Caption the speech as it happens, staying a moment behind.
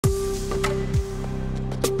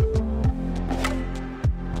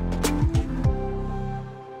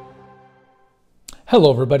Hello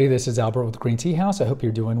everybody, this is Albert with Green Tea House. I hope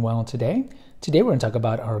you're doing well today. Today we're going to talk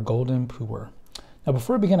about our golden pu'er. Now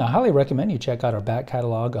before we begin, I highly recommend you check out our back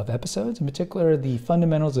catalog of episodes, in particular the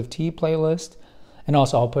Fundamentals of Tea playlist, and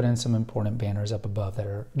also I'll put in some important banners up above that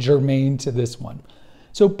are germane to this one.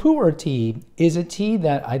 So pu'er tea is a tea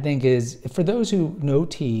that I think is, for those who know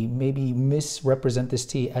tea, maybe misrepresent this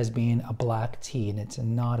tea as being a black tea, and it's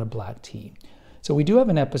not a black tea. So we do have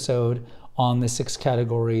an episode on the 6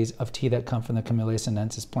 categories of tea that come from the Camellia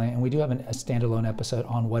sinensis plant, and we do have a standalone episode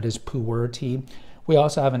on what is pu'er tea. We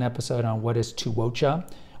also have an episode on what is tuocha,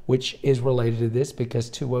 which is related to this because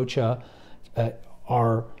tuocha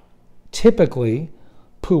are typically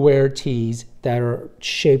pu'er teas that are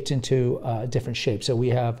shaped into different shapes. So we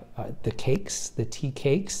have the cakes, the tea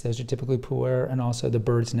cakes, those are typically pu'er, and also the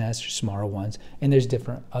bird's nest, or smaller ones, and there's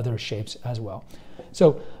different other shapes as well.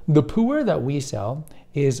 So the pu'er that we sell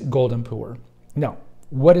is golden pu'er. Now,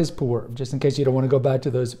 what is pu'er? Just in case you don't want to go back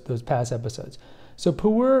to those past episodes. So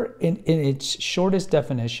pu'er, in its shortest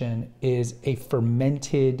definition, is a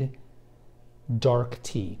fermented dark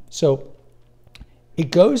tea. So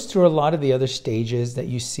it goes through a lot of the other stages that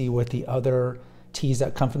you see with the other teas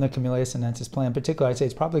that come from the Camellia sinensis plant. In particular, I'd say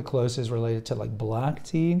it's probably closest related to like black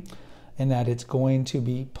tea, in that it's going to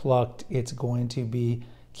be plucked, it's going to be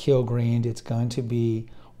keel greened, it's going to be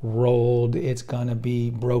rolled, it's going to be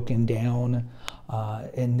broken down,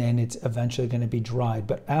 and then it's eventually going to be dried.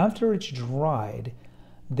 But after it's dried,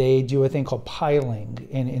 they do a thing called piling,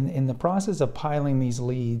 and in the process of piling these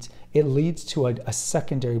leads, it leads to a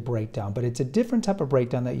secondary breakdown, but it's a different type of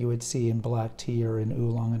breakdown that you would see in black tea or in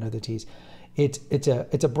oolong and other teas. It's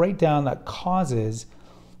a breakdown that causes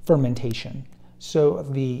fermentation. So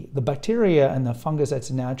the bacteria and the fungus that's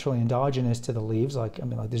naturally endogenous to the leaves, like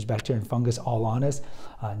there's bacteria and fungus all on us.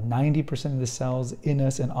 90% of the cells in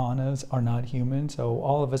us and on us are not human. So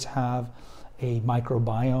all of us have a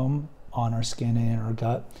microbiome on our skin and in our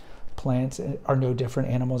gut. Plants are no different,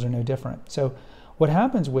 animals are no different. So what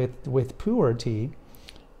happens with pu'er tea,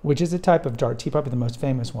 which is a type of dark tea, probably the most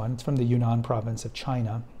famous one, it's from the Yunnan province of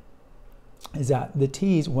China, is that the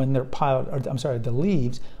teas, when they're piled, or I'm sorry, the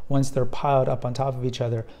leaves, once they're piled up on top of each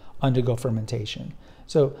other, undergo fermentation.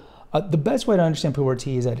 So the best way to understand pu'er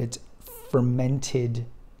tea is that it's fermented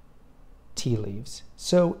tea leaves.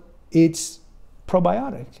 So it's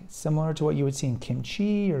probiotic, similar to what you would see in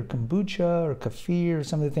kimchi or kombucha or kefir, or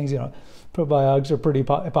some of the things, probiotics are pretty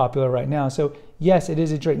popular right now. So yes, it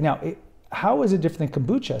is a drink. Now, how is it different than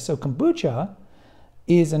kombucha? So kombucha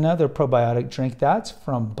is another probiotic drink that's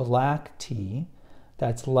from black tea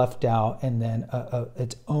that's left out, and then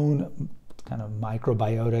its own kind of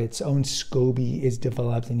microbiota, its own SCOBY is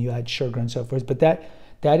developed, and you add sugar and so forth. But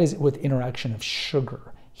that is with interaction of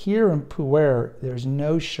sugar. Here in pu'er, there's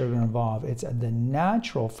no sugar involved. It's the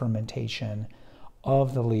natural fermentation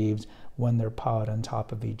of the leaves when they're piled on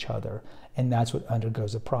top of each other, and that's what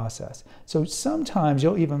undergoes the process. So sometimes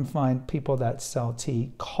you'll even find people that sell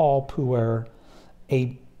tea call pu'er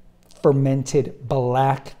a fermented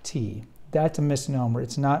black tea. That's a misnomer.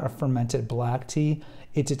 It's not a fermented black tea.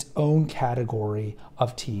 It's its own category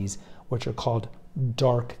of teas, which are called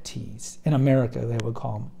dark teas. In America, they would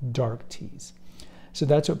call them dark teas. So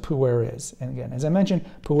that's what pu'er is. And again, as I mentioned,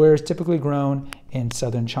 pu'er is typically grown in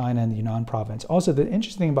southern China and the Yunnan province. Also, the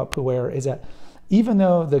interesting thing about pu'er is that even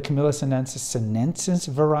though the Camellia sinensis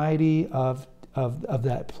variety of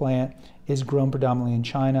that plant is grown predominantly in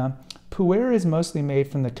China, pu'er is mostly made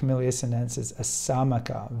from the Camellia sinensis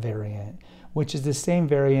assamica variant, which is the same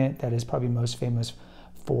variant that is probably most famous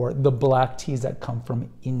for the black teas that come from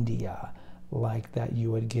India, like that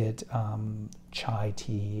you would get chai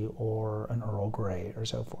tea or an Earl Grey or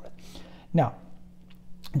so forth. Now,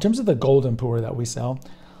 in terms of the golden pu'er that we sell,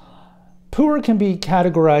 pu'er can be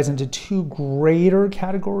categorized into 2 greater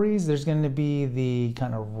categories. There's going to be the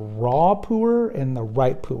kind of raw pu'er and the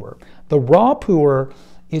ripe pu'er. The raw pu'er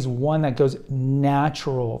is one that goes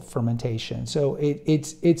natural fermentation. So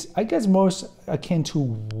it's I guess most akin to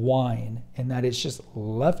wine, in that it's just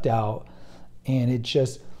left out and it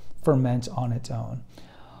just ferments on its own.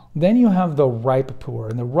 Then you have the ripe pu'er,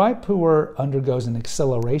 and the ripe pu'er undergoes an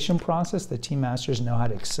acceleration process. The tea masters know how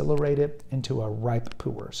to accelerate it into a ripe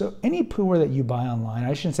pu'er. So any pu'er that you buy online,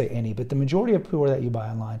 I shouldn't say any, but the majority of pu'er that you buy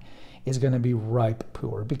online is going to be ripe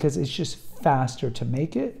pu'er because it's just faster to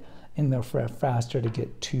make it and therefore faster to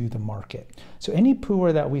get to the market. So any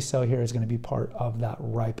pu'er that we sell here is going to be part of that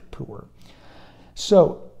ripe pu'er.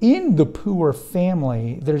 So in the pu'er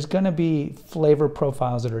family, there's going to be flavor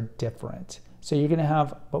profiles that are different. So you're going to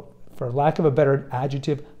have, for lack of a better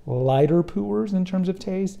adjective, lighter pu'ers in terms of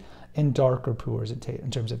taste and darker pu'ers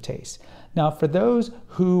in terms of taste. Now, for those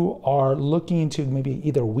who are looking to maybe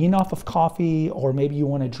either wean off of coffee, or maybe you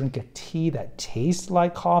want to drink a tea that tastes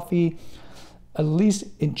like coffee, at least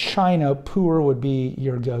in China, pu'er would be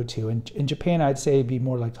your go-to. In Japan, I'd say it'd be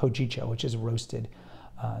more like hojicha, which is roasted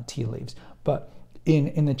tea leaves. But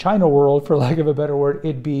in the China world, for lack of a better word,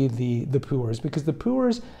 it'd be the pu'ers, because the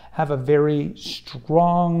pu'ers have a very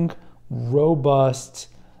strong, robust,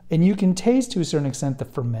 and you can taste to a certain extent the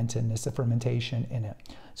fermentedness, the fermentation in it.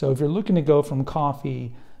 So if you're looking to go from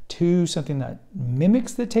coffee to something that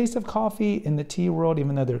mimics the taste of coffee in the tea world,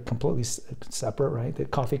 even though they're completely separate, right? The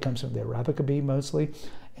coffee comes from the Arabica bee mostly,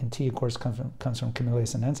 and tea, of course, comes from Camellia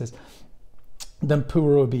sinensis. Then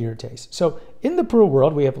pu'er would be your taste. So in the pu'er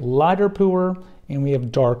world, we have lighter pu'er and we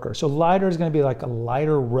have darker. So lighter is going to be like a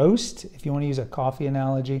lighter roast, if you want to use a coffee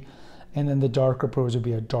analogy, and then the darker pu'ers would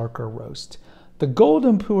be a darker roast. The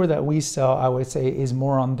golden pu'er that we sell, I would say, is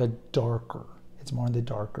more on the darker. It's more on the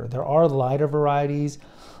darker. There are lighter varieties,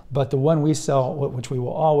 but the one we sell, which we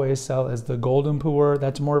will always sell, is the golden pu'er.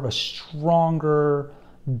 That's more of a stronger,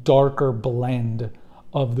 darker blend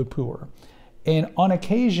of the pu'er. And on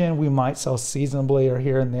occasion, we might sell seasonably or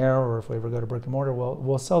here and there, or if we ever go to brick and mortar,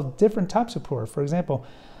 we'll sell different types of pu'er. For example,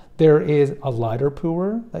 there is a lighter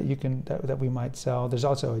pu'er that we might sell. There's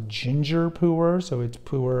also a ginger pu'er, so it's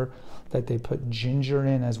pu'er that they put ginger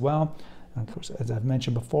in as well. And of course, as I've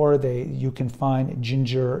mentioned before, you can find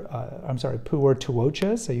pu'er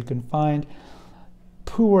tuocha. So you can find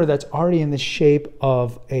pu'er that's already in the shape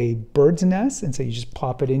of a bird's nest, and so you just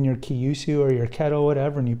pop it in your kiyusu or your kettle,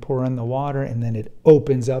 whatever, and you pour in the water, and then it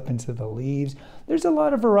opens up into the leaves. There's a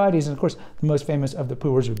lot of varieties, and of course, the most famous of the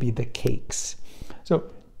pu'ers would be the cakes. So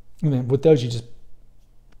with those, you just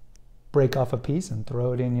break off a piece and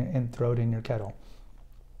throw it in your kettle.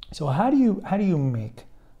 So how do you make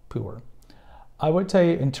pu'er? I would tell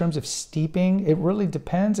you, in terms of steeping, it really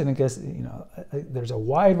depends, and I guess there's a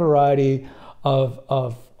wide variety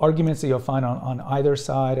of arguments that you'll find on either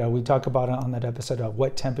side. We talk about it on that episode of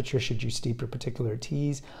what temperature should you steep your particular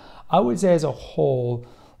teas. I would say as a whole,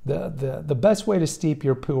 the best way to steep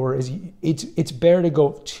your pu'er is it's better to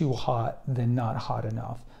go too hot than not hot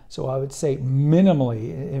enough. So I would say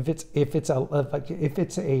minimally, if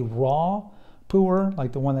it's a raw pu'er,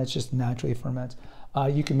 like the one that's just naturally ferments,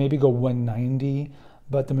 you can maybe go 190,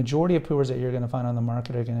 but the majority of pu'ers that you're going to find on the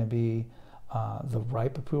market are going to be the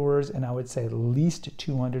ripe pu'ers, and I would say at least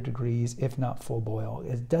 200 degrees, if not full boil.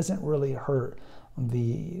 It doesn't really hurt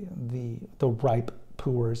the ripe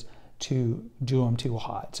pu'ers to do them too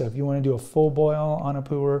hot. So if you want to do a full boil on a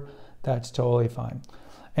pu'er, that's totally fine.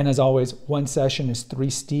 And as always, one session is 3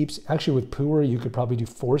 steeps. Actually, with pu'er, you could probably do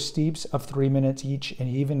 4 steeps of 3 minutes each, and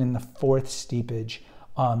even in the 4th steepage,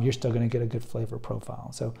 you're still going to get a good flavor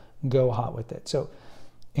profile. So go hot with it. So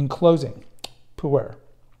in closing, pu'er,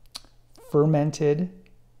 fermented.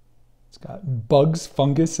 It's got bugs,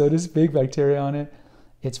 fungus, so to speak, bacteria on it.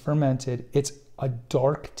 It's fermented. It's a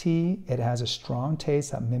dark tea. It has a strong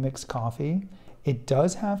taste that mimics coffee. It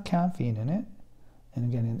does have caffeine in it. And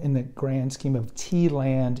again, in the grand scheme of tea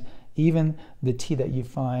land, even the tea that you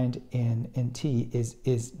find in tea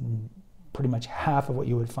is pretty much half of what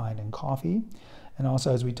you would find in coffee. And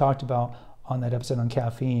also, as we talked about on that episode on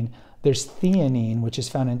caffeine, there's theanine, which is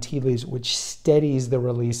found in tea leaves, which steadies the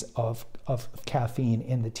release of caffeine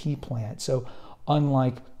in the tea plant. So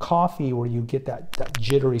unlike coffee, where you get that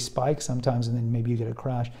jittery spike sometimes and then maybe you get a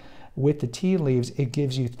crash, with the tea leaves, it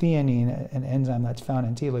gives you theanine, an enzyme that's found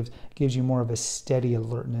in tea leaves, gives you more of a steady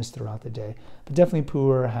alertness throughout the day. But definitely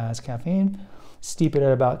pu'er has caffeine. Steep it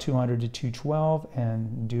at about 200 to 212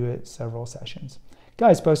 and do it several sessions.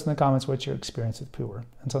 Guys, post in the comments what's your experience with pu'er.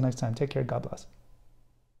 Until next time, take care. God bless.